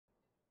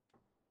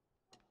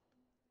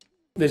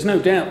There's no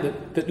doubt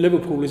that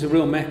Liverpool is a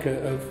real mecca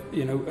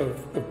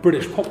of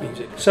British pop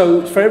music.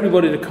 So for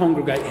everybody to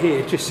congregate here,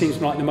 it just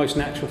seems like the most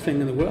natural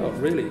thing in the world,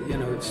 really. You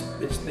know, it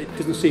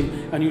doesn't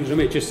seem unusual to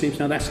me. It just seems,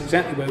 no, that's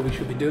exactly where we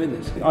should be doing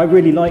this. I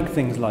really like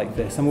things like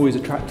this. I'm always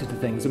attracted to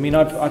things. I mean,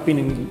 I've been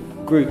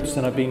in groups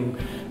and I've been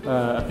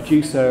a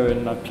producer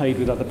and I've played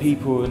with other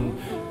people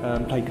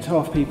and played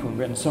guitar for people and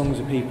written songs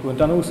with people and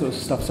done all sorts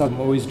of stuff. So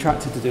I'm always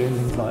attracted to doing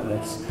things like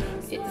this.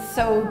 It's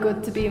so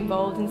good to be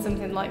involved in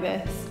something like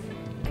this,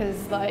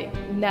 because like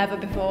never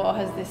before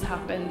has this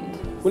happened.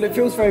 Well, it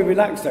feels very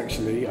relaxed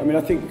actually. I mean,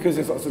 I think because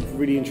there's lots of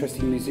really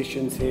interesting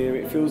musicians here,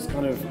 it feels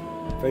kind of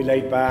very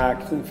laid back.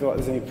 It doesn't feel like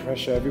there's any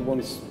pressure.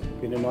 Everyone's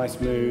in a nice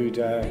mood.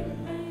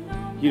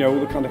 You know, all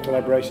the kind of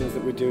collaborations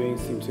that we're doing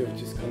seem to have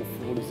just kind of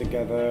fallen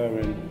together,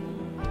 and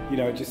you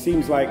know, it just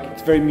seems like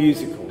it's very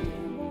musical.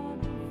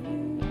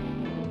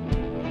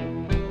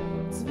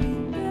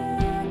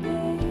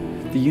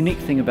 The unique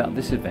thing about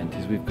this event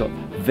is we've got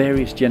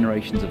various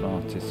generations of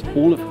artists,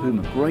 all of whom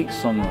are great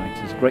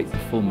songwriters, great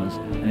performers,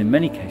 and in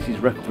many cases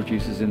record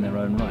producers in their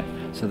own right.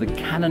 So the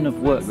canon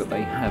of work that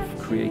they have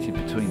created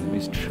between them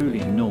is truly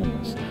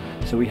enormous.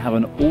 So we have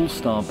an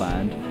all-star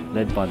band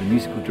led by the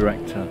musical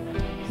director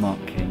Mark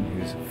King,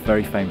 who's a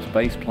very famous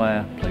bass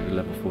player, played with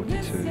Level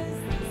 42,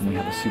 and we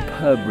have a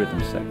superb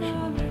rhythm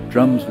section,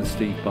 drums with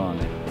Steve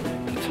Barnett,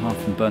 guitar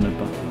from Bernard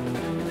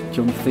Butler,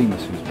 John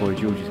Themis, who's Boy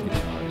George's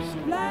guitarist,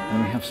 and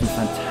we have some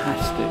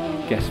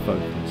fantastic guest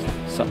vocalists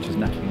such as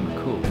Natalie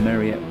McCool,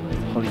 Mary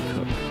Epworth, Hollie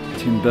Cook.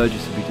 Tim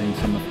Burgess will be doing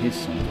some of his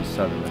songs for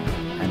solo record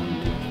and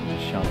indeed the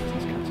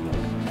Charlatans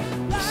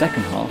catalogue. The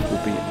second half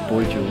will be a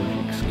Boy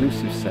George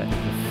exclusive set with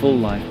a full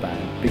live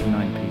band, big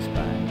 9-piece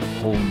band,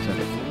 horns,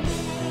 everything.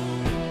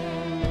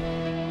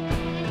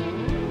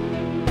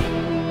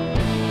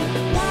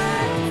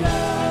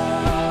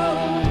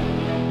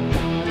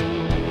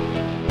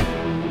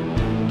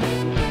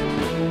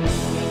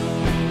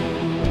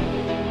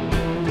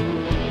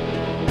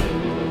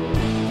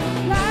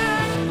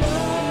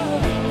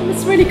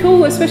 It's really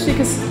cool, especially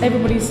because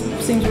everybody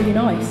seems really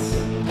nice,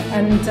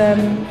 and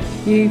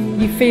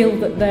you feel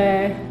that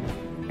they're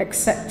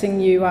accepting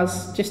you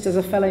as just as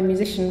a fellow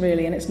musician,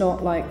 really, and it's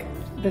not like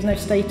there's no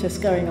status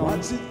going on.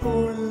 Watch it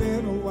for a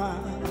little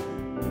while.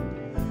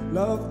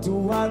 Love to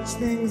watch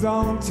things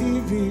on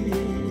TV.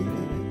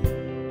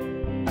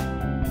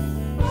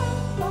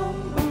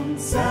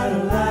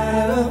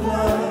 Satellite of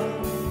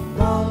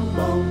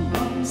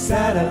love,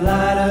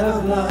 satellite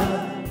of love.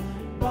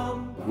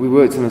 We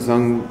worked on a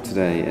song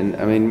today, and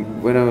I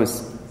mean, when I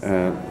was,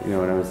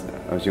 when I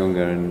was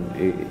younger, and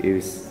he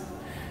was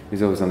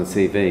always on the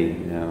TV,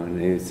 and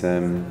he was,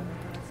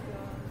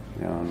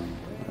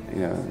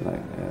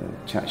 like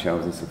chat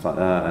shows and stuff like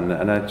that,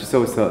 and I just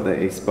always thought that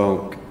he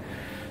spoke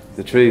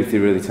the truth. He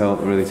really told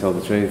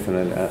the truth,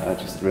 and I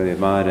just really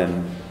admired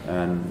him,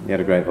 and he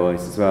had a great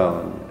voice as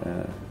well.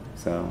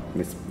 So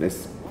this,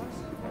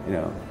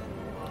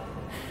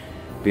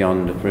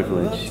 beyond a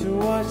privilege. To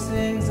watch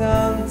things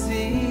on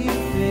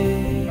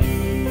TV.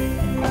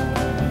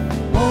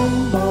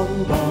 Boom,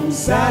 boom, boom,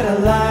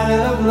 satellite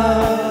of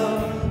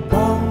love.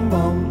 Boom,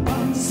 boom,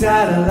 boom,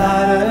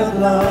 satellite of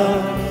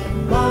love.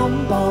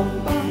 Boom,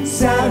 boom, boom,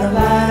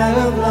 satellite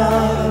of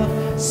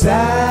love.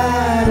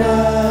 Satellite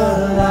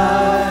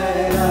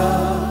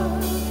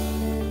of.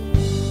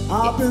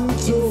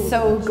 It's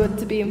so good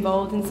to be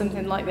involved in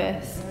something like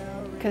this,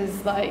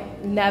 because like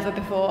never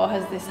before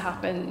has this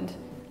happened.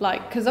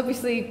 Like, because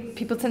obviously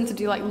people tend to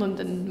do like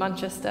London,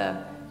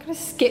 Manchester, kind of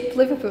skip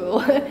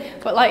Liverpool,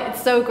 but like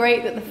it's so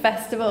great that the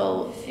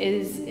festival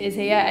is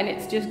here, and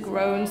it's just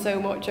grown so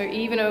much. So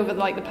even over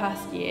like the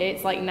past year,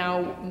 it's like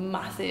now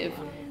massive.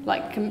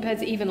 Like compared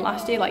to even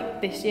last year,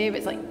 like this year,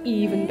 it's like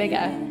even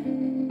bigger.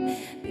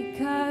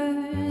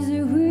 Because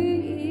we've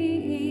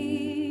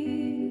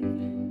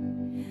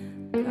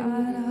got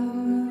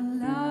our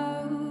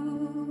love.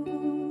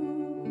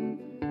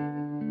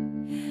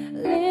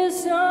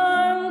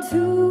 Listen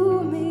to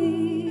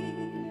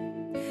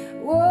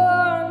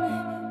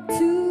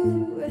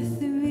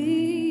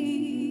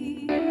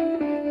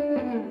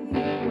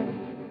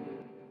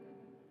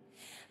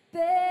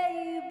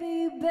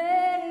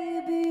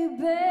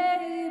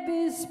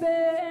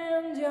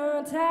spend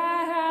your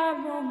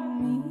time on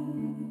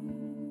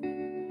me.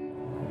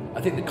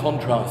 I think the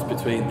contrast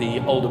between the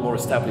older, more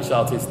established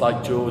artists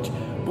like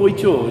Boy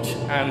George,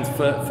 and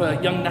for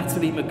young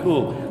Natalie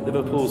McCool,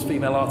 Liverpool's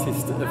Female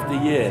Artist of the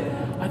Year,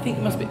 I think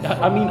it must be,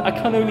 I mean, I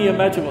can only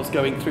imagine what's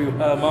going through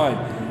her mind,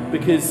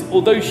 because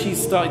although she's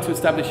starting to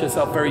establish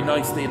herself very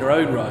nicely in her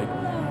own right,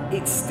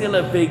 it's still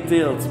a big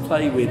deal to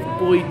play with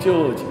Boy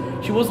George.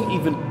 She wasn't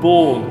even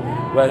born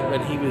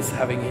when he was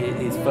having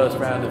his first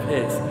round of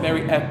hits.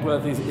 Mary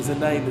Epworth is a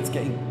name that's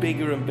getting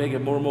bigger and bigger.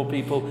 More and more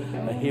people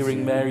are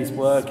hearing Mary's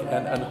work,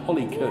 and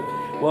Hollie Cook.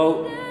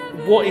 Well,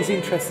 what is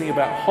interesting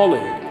about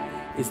Hollie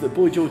is that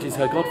Boy George is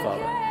her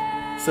godfather.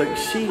 So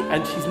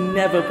she's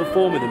never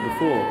performed with him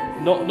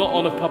before, not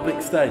on a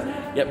public stage,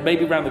 yet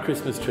maybe around the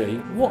Christmas tree.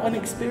 What an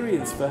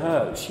experience for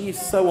her. She is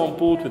so on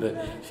board with it.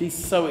 She's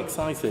so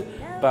excited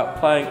about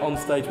playing on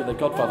stage with her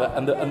godfather.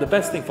 And the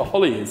best thing for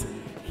Hollie is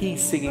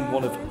he's singing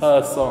one of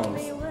her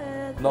songs,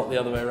 not the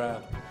other way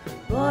around.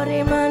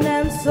 Body, mind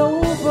and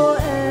soul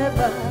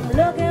forever. I'm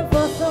looking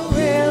for some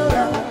real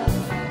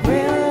love,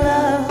 real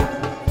love.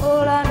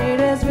 All I need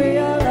is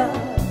real love,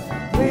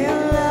 real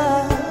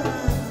love,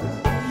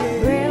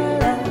 real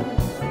love,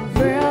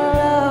 real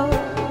love,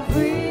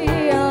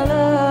 real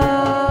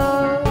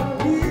love.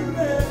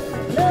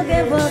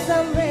 Looking for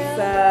some real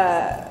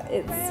love.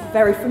 It's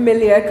very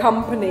familiar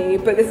company,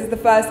 but this is the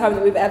first time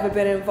that we've ever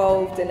been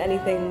involved in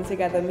anything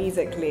together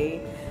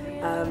musically.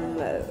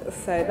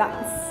 So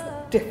that's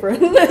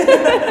different.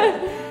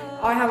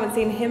 I haven't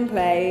seen him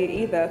play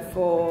either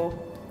for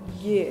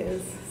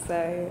years,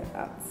 so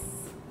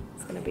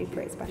it's going to be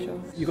pretty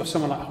special. You've got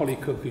someone like Hollie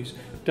Cook who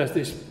does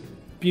this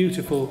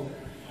beautiful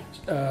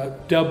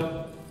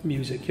dub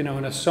music, you know,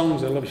 and her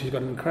songs I love. She's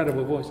got an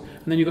incredible voice,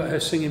 and then you've got her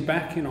singing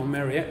back, you know,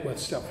 Mary Epworth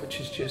stuff, which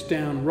is just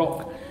down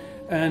rock.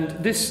 And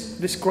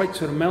this great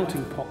sort of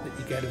melting pot that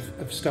you get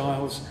of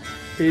styles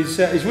is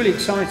really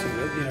exciting,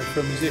 you know, for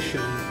a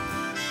musician.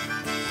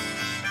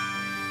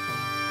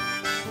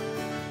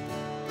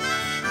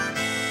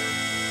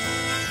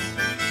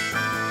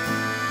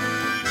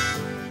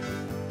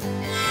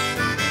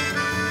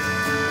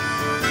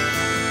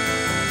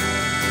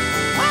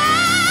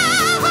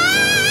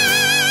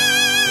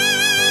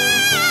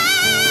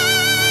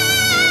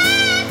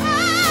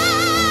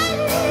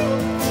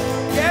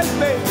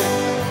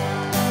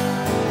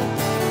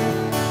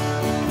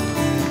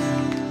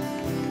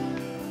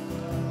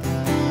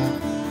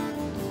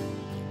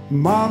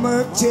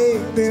 Mama,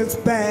 take this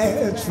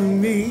badge from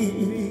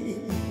me.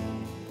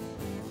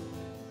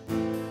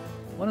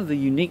 One of the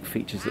unique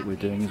features that we're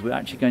doing is we're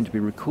actually going to be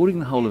recording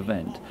the whole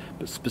event,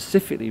 but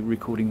specifically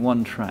recording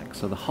one track,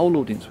 so the whole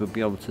audience will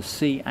be able to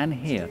see and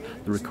hear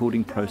the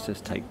recording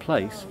process take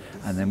place,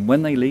 and then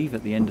when they leave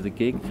at the end of the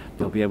gig,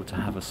 they'll be able to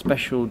have a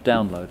special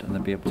download and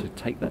they'll be able to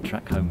take that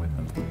track home with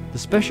them. The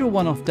special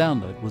one-off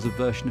download was a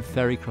version of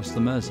Ferry Across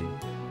the Mersey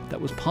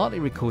that was partly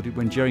recorded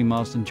when Jerry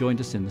Marsden joined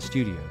us in the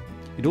studio.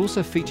 It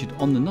also featured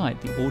on the night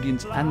the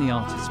audience and the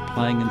artists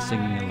playing and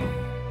singing along.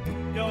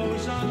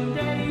 Goes on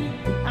day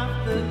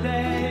after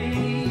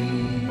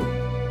day.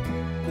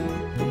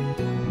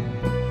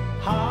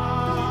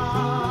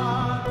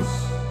 Hearts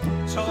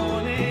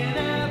torn in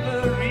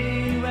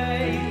every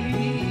way.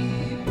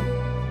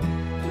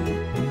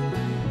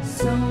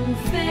 So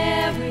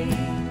ferry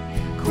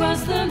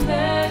across the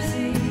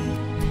Mersey,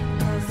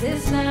 'cause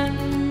this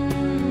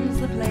land's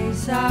the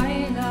place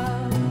I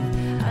love,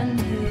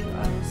 and here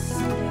I'll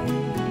stay.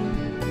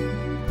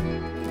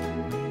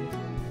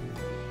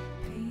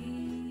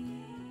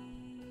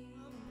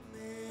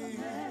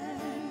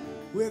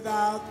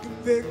 Without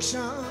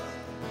conviction,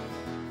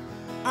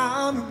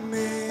 I'm a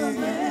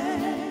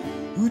man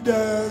who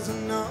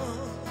doesn't know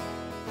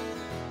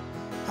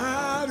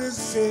how to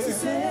say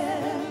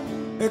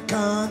a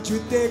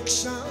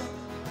contradiction.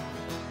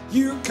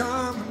 You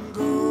come and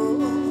go,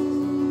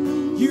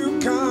 you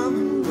come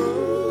and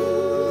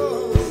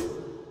go.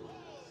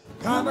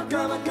 Come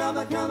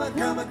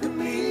a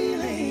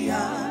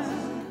chameleon.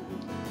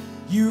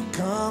 You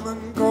come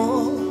and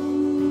go,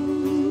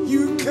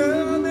 you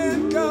come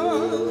and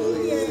go.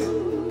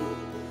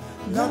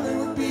 Nothing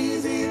would be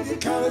easy if the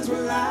colours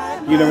were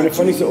light. You know, in a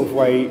funny sort of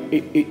way,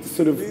 it's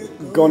sort of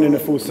gone in a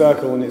full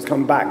circle and it's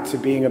come back to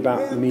being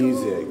about the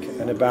music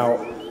and about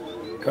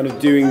kind of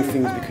doing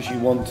things because you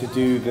want to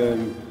do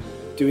them,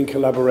 doing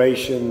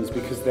collaborations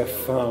because they're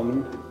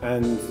fun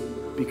and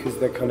because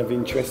they're kind of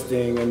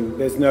interesting, and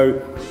because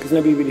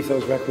nobody really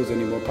sells records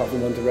anymore apart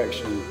from One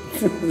Direction.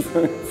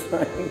 So it's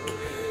like,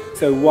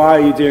 so why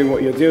are you doing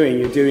what you're doing?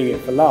 You're doing it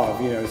for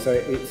love, you know, so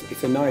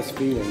it's a nice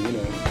feeling, you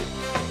know.